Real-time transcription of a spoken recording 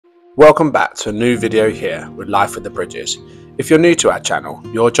Welcome back to a new video here with Life with the Bridges. If you're new to our channel,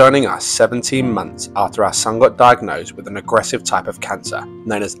 you're joining us 17 months after our son got diagnosed with an aggressive type of cancer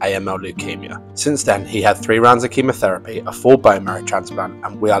known as AML Leukaemia. Since then, he had 3 rounds of chemotherapy, a full bone marrow transplant,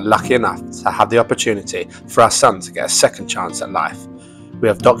 and we are lucky enough to have the opportunity for our son to get a second chance at life. We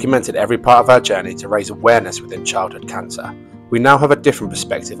have documented every part of our journey to raise awareness within childhood cancer. We now have a different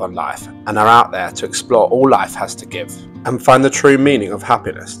perspective on life and are out there to explore all life has to give and find the true meaning of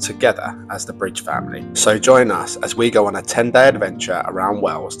happiness together as the Bridge family. So join us as we go on a 10-day adventure around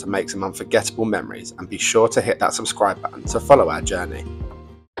Wales to make some unforgettable memories, and be sure to hit that subscribe button to follow our journey.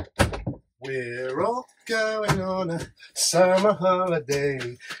 We're all going on a summer holiday,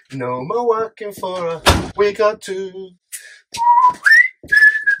 no more working for a week or two.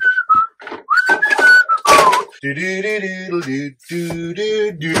 Do do do do do do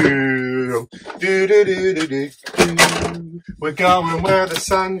do do do do do do. We're going where the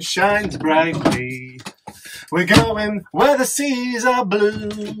sun shines brightly. We're going where the seas are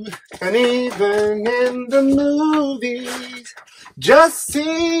blue, and even in the movies, just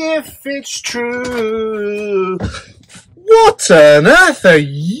see if it's true. What on earth are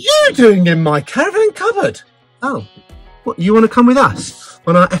you doing in my caravan cupboard? Oh, what, you want to come with us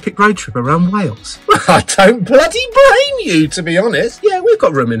on our epic road trip around Wales? I don't bloody blame you, to be honest. Yeah, we've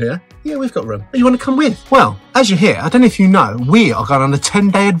got room in here. Yeah, we've got room. You want to come with? Well, as you're here, I don't know if you know, we are going on a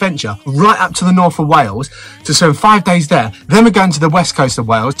 10-day adventure right up to the north of Wales to spend 5 days there. Then we're going to the west coast of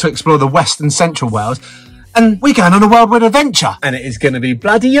Wales to explore the west and central Wales. And we're going on a worldwide adventure. And it is going to be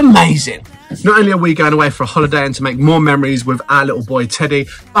bloody amazing. Not only are we going away for a holiday and to make more memories with our little boy Teddy,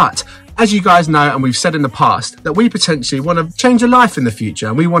 but as you guys know, and we've said in the past, that we potentially want to change a life in the future,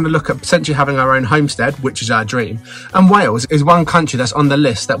 and we want to look at potentially having our own homestead, which is our dream. And Wales is one country that's on the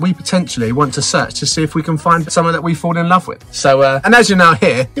list that we potentially want to search to see if we can find someone that we fall in love with. So, and as you're now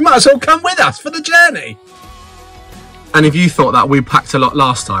here, you might as well come with us for the journey. And if you thought that we packed a lot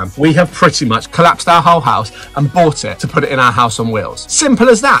last time, we have pretty much collapsed our whole house and bought it to put it in our house on wheels. Simple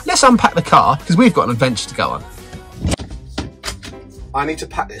as that. Let's unpack the car, because we've got an adventure to go on. I need to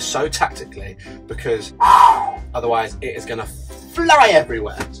pack this so tactically, because otherwise it is going to fly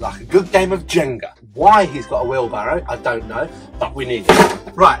everywhere. It's like a good game of Jenga. Why he's got a wheelbarrow, I don't know, but we need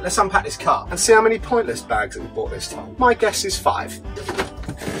it. Right, let's unpack this car and see how many pointless bags that we bought this time. My guess is 5.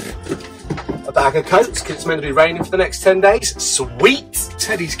 A bag of coats, because it's meant to be raining for the next 10 days. Sweet!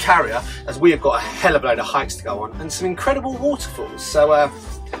 Teddy's carrier, as we have got a hell of a load of hikes to go on and some incredible waterfalls. So,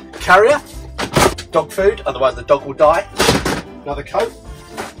 carrier, dog food, otherwise the dog will die. Another coat,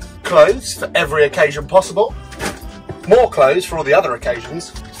 clothes for every occasion possible, more clothes for all the other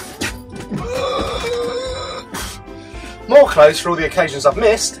occasions, more clothes for all the occasions I've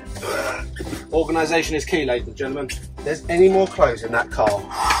missed. Organisation is key, ladies and gentlemen. If there's any more clothes in that car,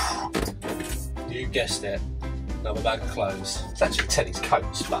 you guessed it, another bag of clothes. It's actually Teddy's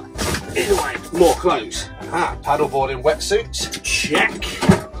coats, but anyway, more clothes. Paddleboarding wetsuits, check.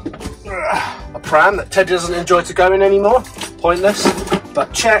 A pram that Teddy doesn't enjoy to go in anymore, pointless,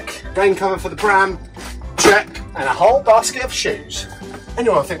 but check. Rain cover for the pram, check. And a whole basket of shoes.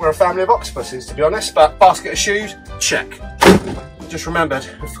 Anyone would think we're a family of octopuses, to be honest, but basket of shoes, check. Just remembered,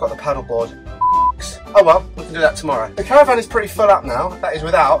 we forgot the paddleboard. Oh well, we can do that tomorrow. The caravan is pretty full up now. That is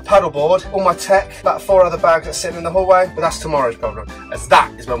without paddleboard, all my tech, about 4 other bags that are sitting in the hallway, but that's tomorrow's problem, as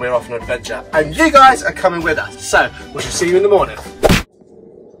that is when we're off on an adventure. And you guys are coming with us, so we shall see you in the morning.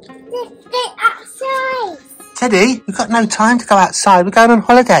 Teddy, we've got no time to go outside. We're going on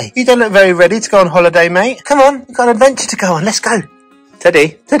holiday. You don't look very ready to go on holiday, mate. Come on, we've got an adventure to go on. Let's go.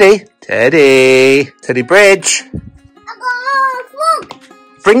 Teddy, Teddy, Teddy, Teddy Bridge. I got a frog.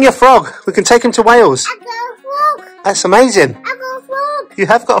 Bring your frog. We can take him to Wales. I got a frog. That's amazing. I got a frog. You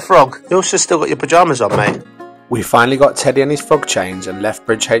have got a frog. You also still got your pyjamas on, mate. We finally got Teddy and his frog chains and left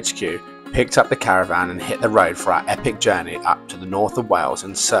Bridge HQ, picked up the caravan and hit the road for our epic journey up to the north of Wales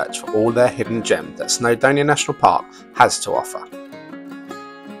and search for all their hidden gems that Snowdonia National Park has to offer.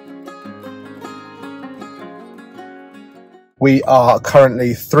 We are currently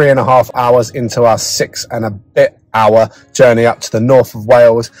 3.5 hours into our 6 and a bit hour journey up to the north of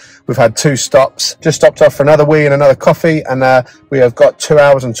Wales. We've had 2 stops, just stopped off for another wee and another coffee, and we have got 2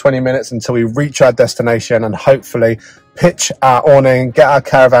 hours and 20 minutes until we reach our destination and hopefully pitch our awning, get our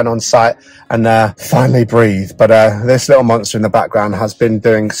caravan on site, and finally breathe. But this little monster in the background has been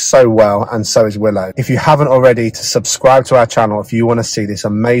doing so well, and so is Willow. If you haven't already, to subscribe to our channel if you want to see this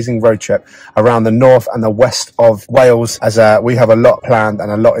amazing road trip around the north and the west of Wales, as we have a lot planned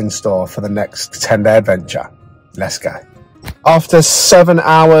and a lot in store for the next 10-day adventure. Let's go. After 7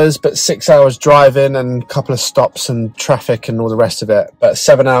 hours, but 6 hours driving and a couple of stops and traffic and all the rest of it, but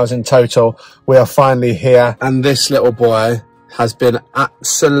 7 hours in total, we are finally here. And this little boy has been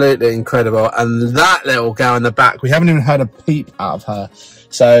absolutely incredible. And that little girl in the back, we haven't even heard a peep out of her.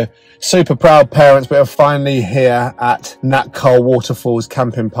 So super proud parents. We are finally here at Nat Cole Waterfalls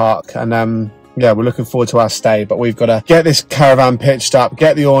Camping Park. And yeah, we're looking forward to our stay, but we've got to get this caravan pitched up,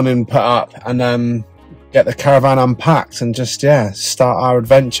 get the awning put up, and get the caravan unpacked and just, yeah, start our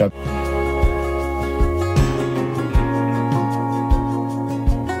adventure.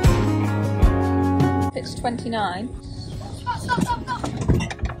 It's 29.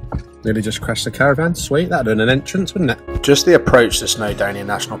 Nearly just crashed the caravan. Sweet, that'd been an entrance, wouldn't it? Just the approach to Snowdonia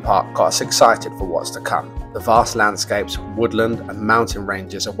National Park got us excited for what's to come. The vast landscapes, woodland and mountain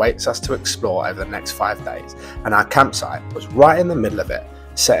ranges awaits us to explore over the next 5 days, and our campsite was right in the middle of it,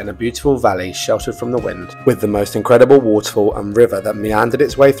 set in a beautiful valley sheltered from the wind, with the most incredible waterfall and river that meandered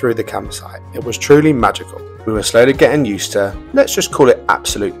its way through the campsite. It was truly magical. We were slowly getting used to, let's just call it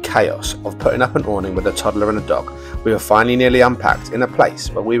absolute chaos, of putting up an awning with a toddler and a dog. We were finally nearly unpacked in a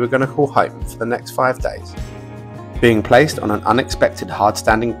place where we were going to call home for the next 5 days. Being placed on an unexpected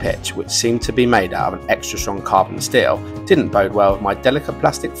hard-standing pitch, which seemed to be made out of an extra strong carbon steel, didn't bode well with my delicate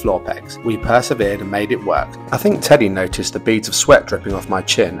plastic floor pegs. We persevered and made it work. I think Teddy noticed the beads of sweat dripping off my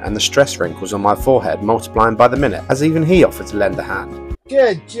chin and the stress wrinkles on my forehead multiplying by the minute, as even he offered to lend a hand.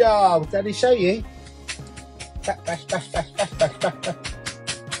 Good job. Daddy show you. Bash, bash, bash, bash, bash, bash, bash.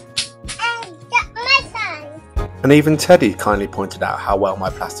 Got my son. And even Teddy kindly pointed out how well my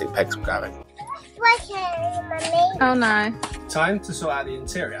plastic pegs were going. Okay, Mummy. Oh no. Time to sort out the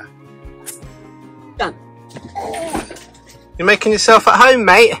interior. Done. You're making yourself at home,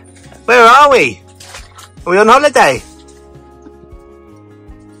 mate. Where are we? Are we on holiday?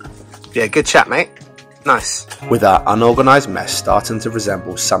 Yeah, good chat, mate. Nice. With our unorganised mess starting to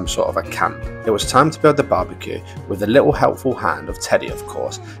resemble some sort of a camp, it was time to build the barbecue with the little helpful hand of Teddy, of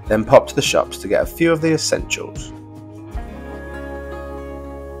course, then pop to the shops to get a few of the essentials.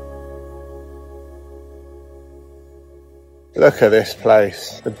 Look at this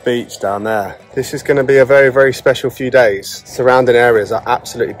place, the beach down there. This is going to be a very, very special few days. Surrounding areas are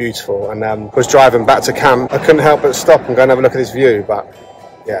absolutely beautiful, and was driving back to camp. I couldn't help but stop and go and have a look at this view, but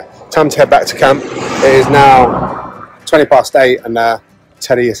yeah, time to head back to camp. It is now 8:20 and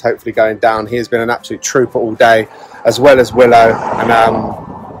Teddy is hopefully going down. He has been an absolute trooper all day, as well as Willow,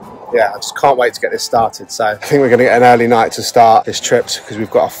 and yeah, I just can't wait to get this started. So I think we're going to get an early night to start this trip, because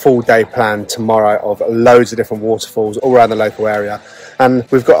we've got a full day planned tomorrow of loads of different waterfalls all around the local area. And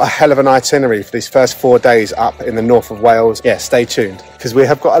we've got a hell of an itinerary for these first 4 days up in the north of Wales. Yeah, stay tuned, because we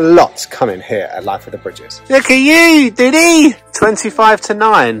have got a lot coming here at Life with the Bridges. Look at you, Diddy! 25 to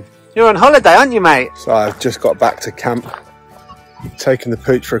 9. You're on holiday, aren't you, mate? So I've just got back to camp, taking the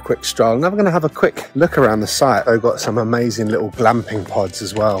pooch for a quick stroll. Now we're going to have a quick look around the site. They've got some amazing little glamping pods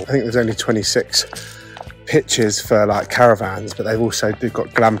as well. I think there's only 26 pitches for like caravans, but they've also got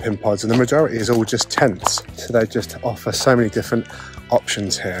glamping pods, and the majority is all just tents. So they just offer so many different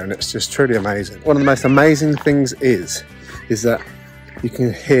options here, and it's just truly amazing. One of the most amazing things is that you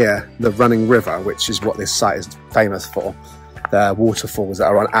can hear the running river, which is what this site is famous for. The waterfalls that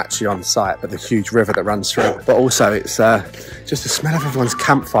are actually on site, but the huge river that runs through. But also it's just the smell of everyone's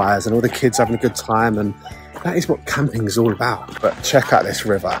campfires and all the kids having a good time, and that is what camping is all about. But check out this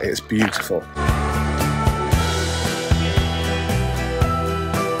river, it's beautiful.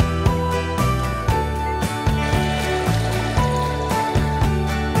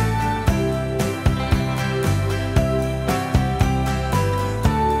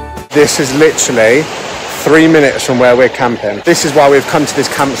 This is literally 3 minutes from where we're camping. This is why we've come to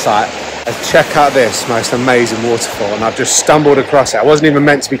this campsite. And check out this most amazing waterfall, and I've just stumbled across it. I wasn't even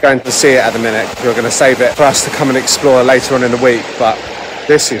meant to be going to see it at the minute. We were going to save it for us to come and explore later on in the week, but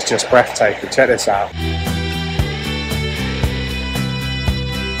this is just breathtaking. Check this out.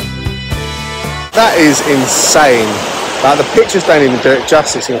 That is insane. Like, the pictures don't even do it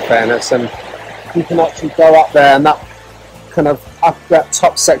justice, in fairness, and you can actually go up there, and that kind of up that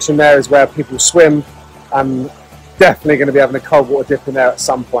top section there is where people swim. I'm definitely going to be having a cold water dip in there at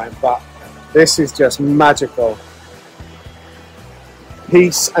some point, but this is just magical.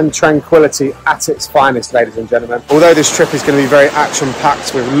 Peace and tranquility at its finest, ladies and gentlemen. Although this trip is going to be very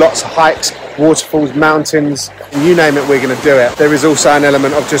action-packed with lots of hikes, waterfalls, mountains, you name it, we're going to do it. There is also an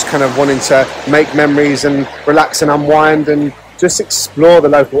element of just kind of wanting to make memories and relax and unwind and just explore the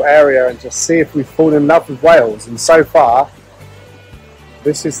local area and just see if we fall in love with Wales. And so far,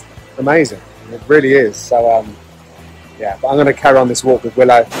 this is amazing. It really is. So yeah, but I'm going to carry on this walk with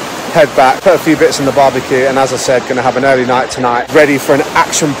Willow. head back, put a few bits in the barbecue, and as I said, going to have an early night tonight, ready for an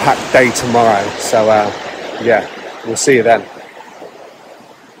action-packed day tomorrow. So yeah, we'll see you then.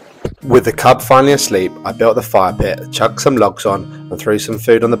 With the cub finally asleep, I built the fire pit, chucked some logs on and threw some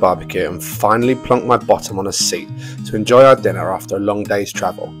food on the barbecue, and finally plonked my bottom on a seat to enjoy our dinner after a long day's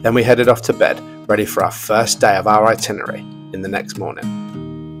travel. Then we headed off to bed, ready for our first day of our itinerary in the next morning.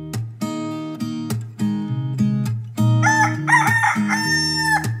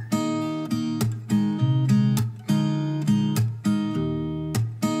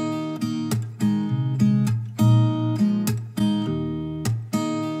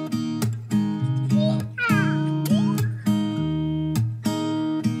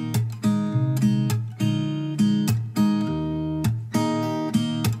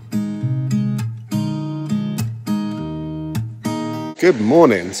 Good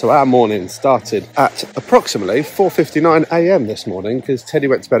morning. So our morning started at approximately 4:59 a.m. this morning because Teddy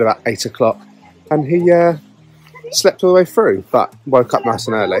went to bed about 8 o'clock and he slept all the way through, but woke up nice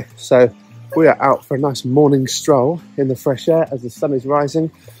and early. So we are out for a nice morning stroll in the fresh air as the sun is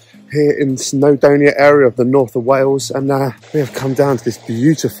rising here in Snowdonia area of the north of Wales, and we have come down to this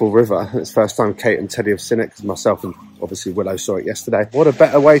beautiful river. It's the first time Kate and Teddy have seen it because myself and obviously Willow saw it yesterday. What a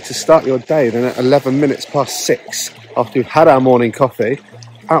better way to start your day than at 11 minutes past 6 after we've had our morning coffee,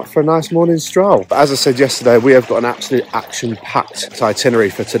 out for a nice morning stroll. But as I said yesterday, we have got an absolute action-packed itinerary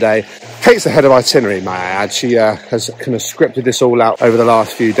for today. Kate's the head of itinerary, may I add. She has kind of scripted this all out over the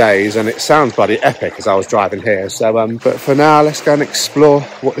last few days, and it sounds bloody epic as I was driving here. So, but for now, let's go and explore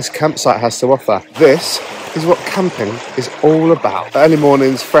what this campsite has to offer. This is what camping is all about. Early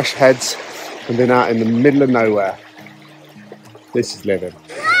mornings, fresh heads, and then out in the middle of nowhere. This is living.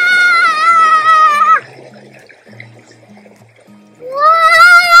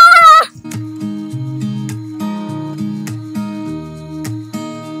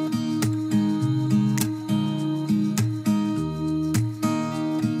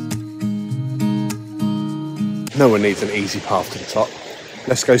 No one needs an easy path to the top.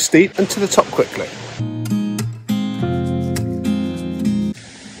 Let's go steep and to the top quickly.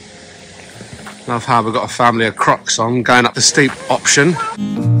 Love how we've got a family of Crocs on going up the steep option.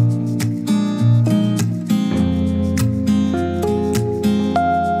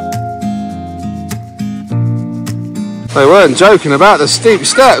 They weren't joking about the steep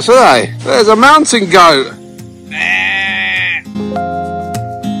steps, were they? There's a mountain goat.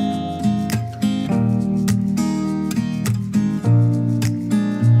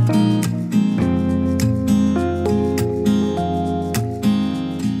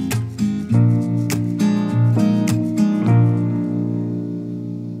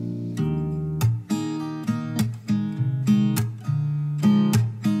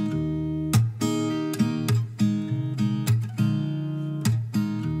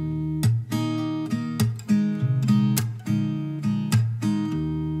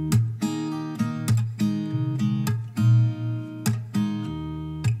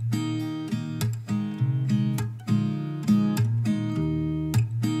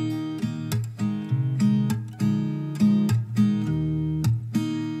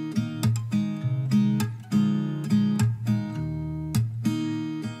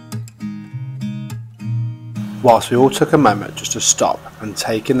 Whilst we all took a moment just to stop and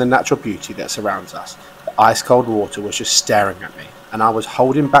take in the natural beauty that surrounds us, the ice cold water was just staring at me, and I was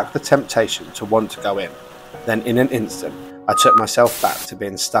holding back the temptation to want to go in. Then in an instant, I took myself back to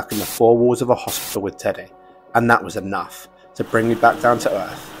being stuck in the four walls of a hospital with Teddy, and that was enough to bring me back down to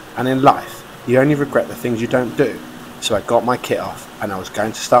earth. And in life, you only regret the things you don't do. So I got my kit off and I was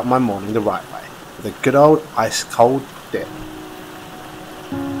going to start my morning the right way, with a good old ice cold dip.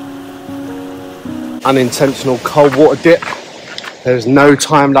 Unintentional cold water dip. There's no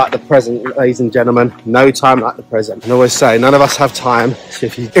time like the present, ladies and gentlemen. No time like the present. I always say, none of us have time. So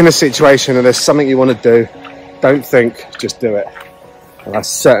if you're in a situation and there's something you want to do, don't think, just do it. And I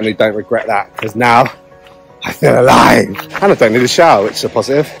certainly don't regret that, because now I feel alive. And I don't need a shower, which is a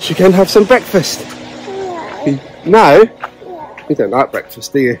positive. Should we go and have some breakfast? No? You don't like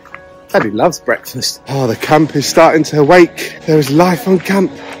breakfast, do you? Teddy loves breakfast. Oh, the camp is starting to awake. There is life on camp.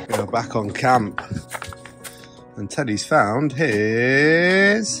 We're back on camp. And Teddy's found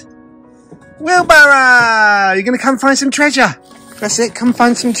his wheelbarrow. You're going to come find some treasure. That's it, come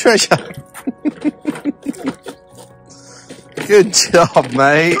find some treasure. Good job,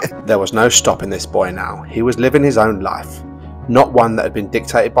 mate. There was no stopping this boy now. He was living his own life. Not one that had been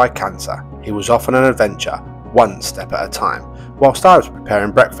dictated by cancer. He was off on an adventure, one step at a time. Whilst I was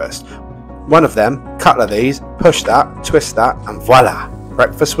preparing breakfast, one of them, cutler these, push that, twist that, and voila,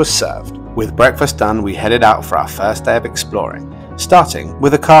 breakfast was served. With breakfast done, we headed out for our first day of exploring. Starting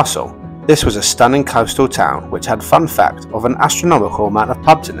with the castle. This was a stunning coastal town which had, fun fact, of an astronomical amount of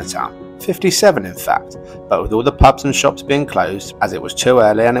pubs in the town. 57 in fact, but with all the pubs and shops being closed as it was too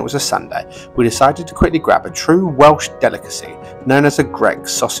early and it was a Sunday, we decided to quickly grab a true Welsh delicacy known as a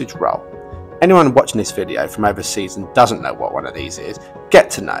Greggs sausage roll. Anyone watching this video from overseas and doesn't know what one of these is, get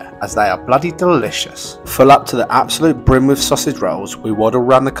to know, as they are bloody delicious. Full up to the absolute brim with sausage rolls, we waddled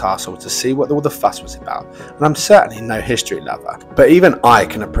around the castle to see what all the fuss was about, and I'm certainly no history lover, but even I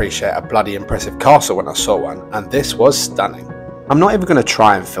can appreciate a bloody impressive castle when I saw one, and this was stunning. I'm not even going to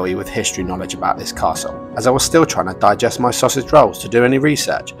try and fill you with history knowledge about this castle, as I was still trying to digest my sausage rolls to do any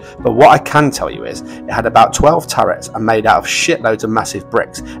research, but what I can tell you is it had about 12 turrets and made out of shitloads of massive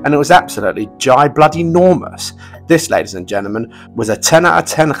bricks, and it was absolutely bloody-enormous. This, ladies and gentlemen, was a 10 out of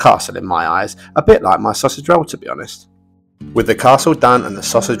 10 castle in my eyes, a bit like my sausage roll to be honest. With the castle done and the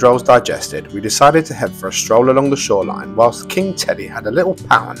sausage rolls digested, we decided to head for a stroll along the shoreline whilst King Teddy had a little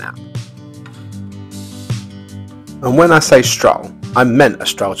power nap. And when I say stroll, I meant a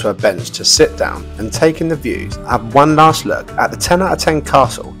stroll to a bench to sit down and take in the views, have one last look at the 10 out of 10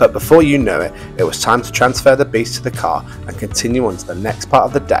 castle, but before you knew it, it was time to transfer the beast to the car and continue on to the next part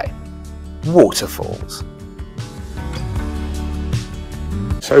of the day, waterfalls.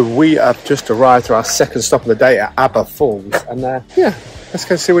 So we have just arrived to our second stop of the day at Aber Falls, and yeah, let's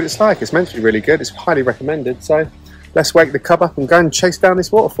go see what it's like. It's meant to be really good, it's highly recommended, so let's wake the cub up and go and chase down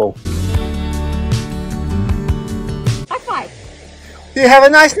this waterfall. Do you have a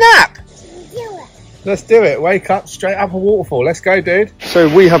nice nap? Let's do it. Wake up, straight up a waterfall. Let's go, dude. So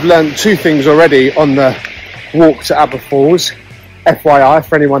we have learned two things already on the walk to Aber Falls. FYI,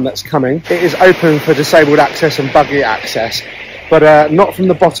 for anyone that's coming, it is open for disabled access and buggy access, but not from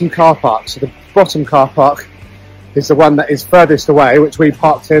the bottom car park. So the bottom car park is the one that is furthest away, which we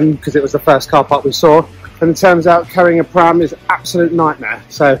parked in because it was the first car park we saw. And it turns out carrying a pram is an absolute nightmare.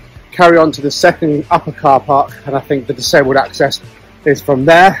 So carry on to the second upper car park, and I think the disabled access is from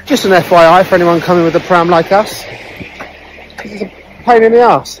there. Just an FYI for anyone coming with a pram like us. It's a pain in the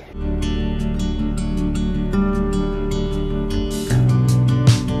arse.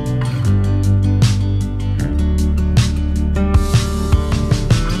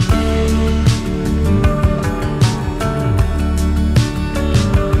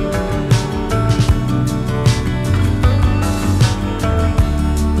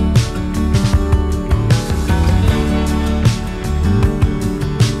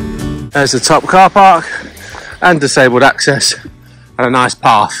 There's the top car park and disabled access and a nice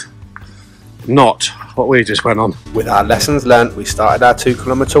path. Not what we just went on. With our lessons learnt, we started our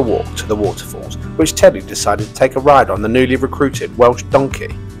 2-kilometre walk to the waterfalls, which Teddy decided to take a ride on the newly recruited Welsh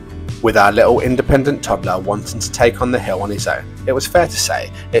donkey. With our little independent toddler wanting to take on the hill on his own, it was fair to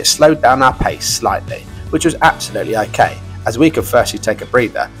say it slowed down our pace slightly, which was absolutely okay, as we could firstly take a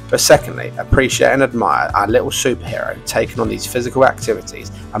breather, but secondly appreciate and admire our little superhero taking on these physical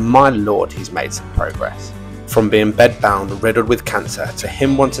activities, and my lord, he's made some progress. From being bedbound riddled with cancer to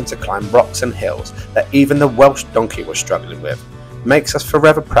him wanting to climb rocks and hills that even the Welsh donkey was struggling with, makes us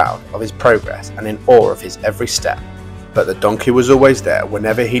forever proud of his progress and in awe of his every step. But the donkey was always there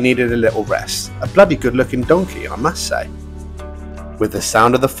whenever he needed a little rest, a bloody good looking donkey I must say. With the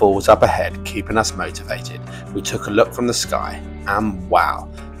sound of the falls up ahead keeping us motivated, we took a look from the sky, and wow,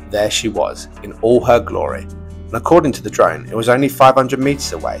 there she was in all her glory. And according to the drone, it was only 500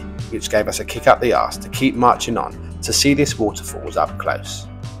 metres away, which gave us a kick up the arse to keep marching on to see this waterfalls up close.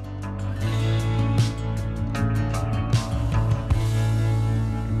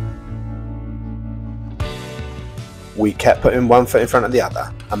 We kept putting one foot in front of the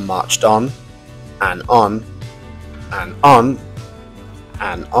other and marched on, and on, and on,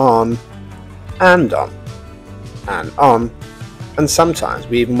 and on, and on, and on, and sometimes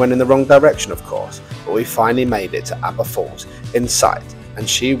we even went in the wrong direction of course, but we finally made it to Aber Falls in sight, and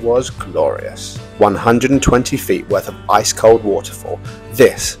she was glorious. 120 feet worth of ice cold waterfall.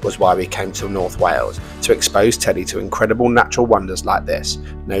 This was why we came to North Wales, to expose Teddy to incredible natural wonders like this.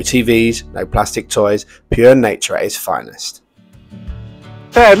 No TVs, no plastic toys, pure nature at its finest.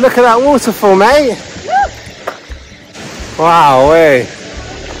 There, look at that waterfall, mate! Wow,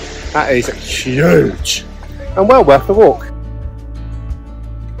 that is huge and well worth the walk.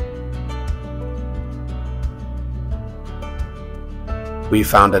 We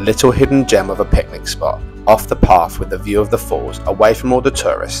found a little hidden gem of a picnic spot off the path with the view of the falls, away from all the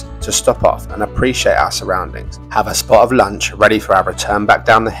tourists, to stop off and appreciate our surroundings, have a spot of lunch ready for our return back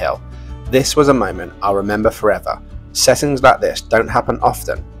down the hill. This was a moment I'll remember forever. Settings like this don't happen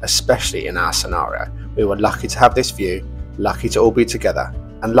often, especially in our scenario. We were lucky to have this view, lucky to all be together,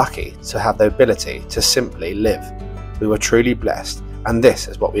 and lucky to have the ability to simply live. We were truly blessed, and this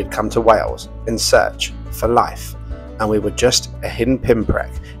is what we had come to Wales in search for life. And we were just a hidden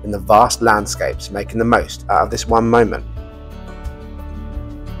pinprick in the vast landscapes, making the most out of this one moment.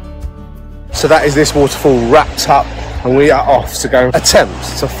 So that is this waterfall wrapped up, and we are off to go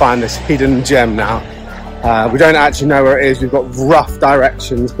attempt to find this hidden gem now. We don't actually know where it is. We've got rough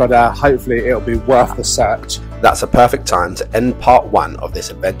directions, but hopefully it'll be worth the search. That's a perfect time to end part 1 of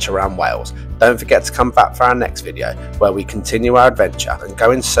this adventure around Wales. Don't forget to come back for our next video, where we continue our adventure and go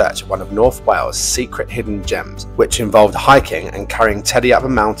in search of one of North Wales' secret hidden gems, which involved hiking and carrying Teddy up a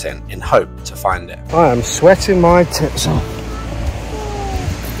mountain in hope to find it. I am sweating my tits off.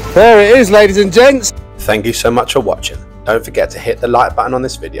 There it is, ladies and gents. Thank you so much for watching. Don't forget to hit the like button on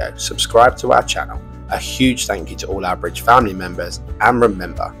this video, subscribe to our channel. A huge thank you to all our Bridge family members, and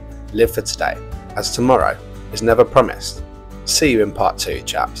remember, live for today, as tomorrow is never promised. See you in part 2,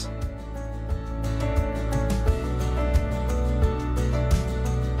 chaps.